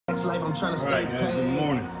Rolex life, I'm trying to stay paid. Good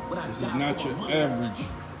morning. This is not your average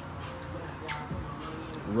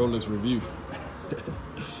Rolex review.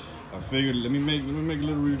 I figured let me make a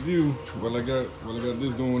little review while I got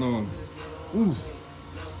this going on. Ooh,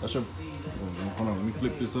 I should hold on. Let me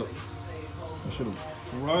flip this up. I should have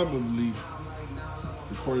probably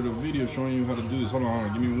recorded a video showing you how to do this. Hold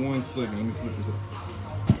on. Give me 1 second. Let me flip this up.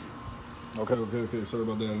 Okay. Sorry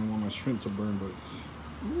about that. I didn't want my shrimp to burn, but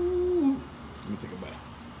ooh, let me take it back.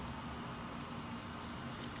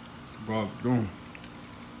 Bob, go.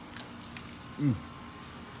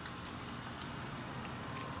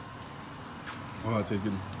 Oh, I take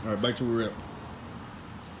it. All right, back to where we're at.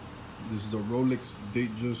 This is a Rolex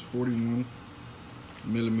DateJust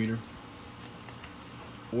 41mm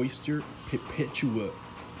Oyster Perpetua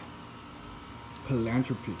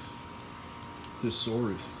Philanthropist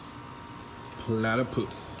Thesaurus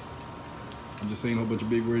Platypus. I'm just saying a whole bunch of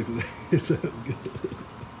big words for that. It sounds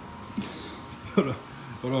good.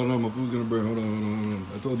 Hold on, my food's gonna burn. Hold on.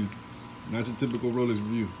 I told you, not your typical Rolex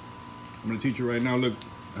review. I'm gonna teach you right now. Look,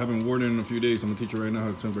 I haven't worn it in a few days, so I'm gonna teach you right now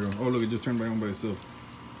how to turn back on. Oh, look, it just turned back on by itself.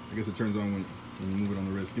 I guess it turns on when you move it on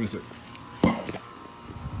the wrist. Give me a sec.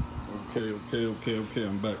 Okay,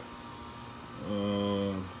 I'm back.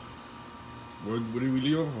 Where did we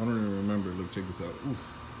leave off? I don't even remember. Look, check this out. Ooh,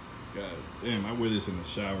 God damn, I wear this in the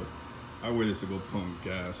shower. I wear this to go pump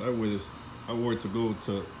gas. I wore it to go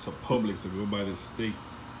to Publix to go buy this steak.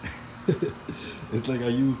 It's like I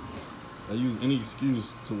use any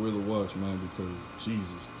excuse to wear the watch, man, because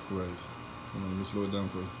Jesus Christ. Hold on, let me slow it down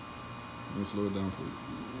for you.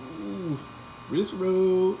 Ooh, wrist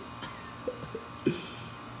roll.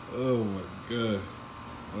 Oh my God.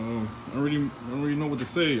 I don't really know what to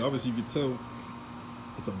say. Obviously, you can tell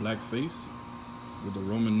it's a black face with the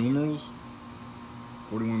Roman numerals.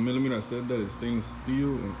 41mm. I said that it's stainless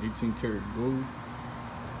steel and 18 karat gold.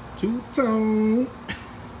 Two-tone.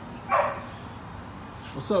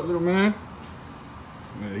 What's up, little man?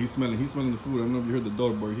 Yeah, he's smelling the food. I don't know if you heard the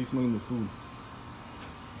dog bark. He's smelling the food.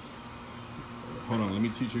 Hold on, let me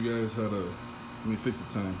teach you guys how to. Let me fix the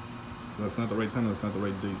time. That's not the right time. That's not the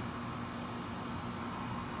right date.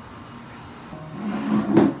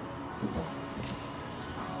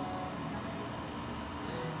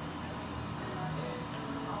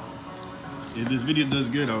 If this video does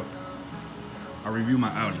good, I'll review my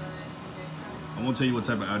Audi. I won't tell you what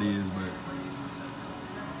type of Audi it is, but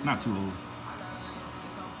it's not too old.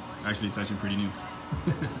 Actually, it's actually pretty new.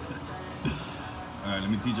 All right, let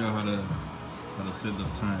me teach y'all how to set the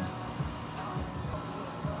time.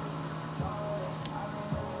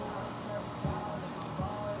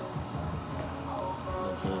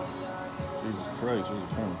 Okay. Jesus Christ, where's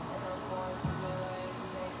the camera?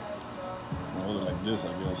 I'll hold it like this, I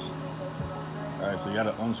guess. All right, so you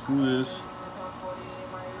gotta unscrew this.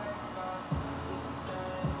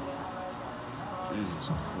 Jesus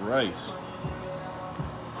Christ.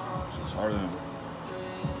 This is harder than.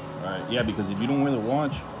 All right, yeah, because if you don't wear the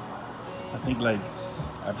watch, I think like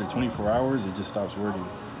after 24 hours, it just stops working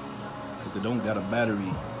because it don't got a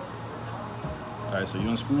battery. All right, so you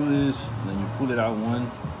unscrew this, and then you pull it out one.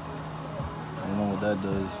 I don't know what that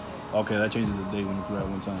does. Okay, that changes the date when you pull it out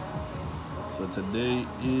one time. So today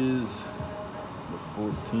is the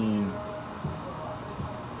 14th,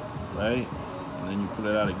 right? And then you pull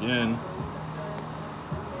it out again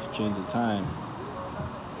to change the time.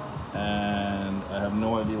 And I have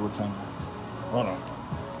no idea what time. Hold on.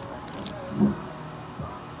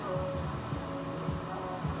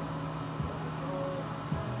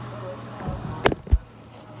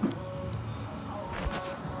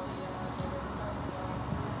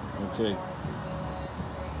 Okay.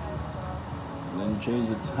 And then you change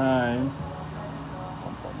the time.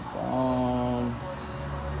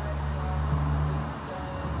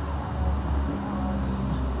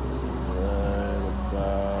 Right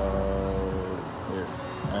about here.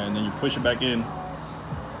 And then you push it back in.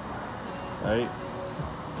 Right?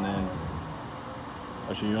 And then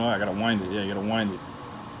actually, you know what? I gotta wind it. Yeah, you gotta wind it.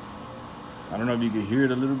 I don't know if you can hear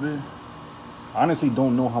it a little bit. I honestly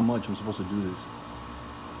don't know how much I'm supposed to do this.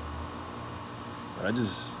 But I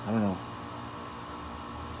don't know.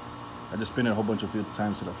 I just spin it a whole bunch of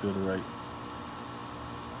times till I feel it right.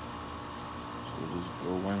 So just go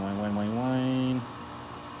wind.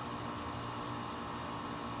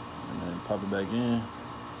 And then pop it back in.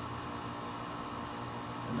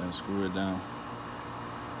 And then screw it down.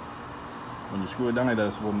 When you screw it down like that,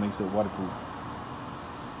 that's what makes it waterproof.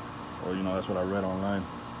 Or, you know, that's what I read online.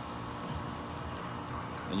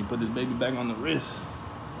 And you put this baby back on the wrist.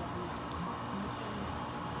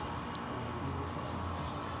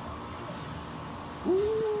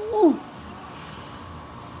 Ooh.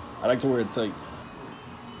 I like to wear it tight.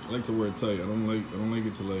 I like to wear it tight. I don't like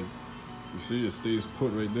it to like. You see, it stays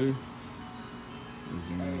put right there.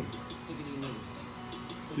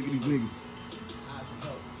 Sick of these niggas.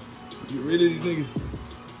 Get rid of these niggas.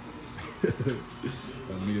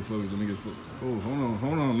 Let me get focused. Oh,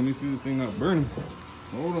 hold on. Let me see this thing not burning.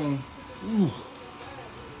 Hold on. Ooh.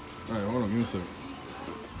 All right, hold on. Give me a second.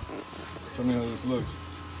 Tell me how this looks.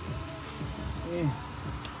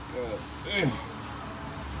 God damn.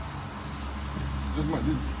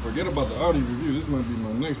 Forget about the Audi review. This might be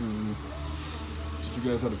my next review. Teach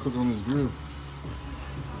you guys how to cook on this grill.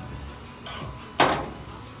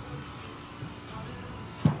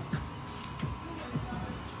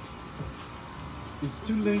 It's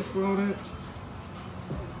too late for all that.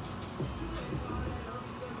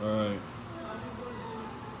 Alright.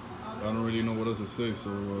 I don't really know what else to say, so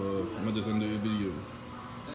I'm gonna just end the video.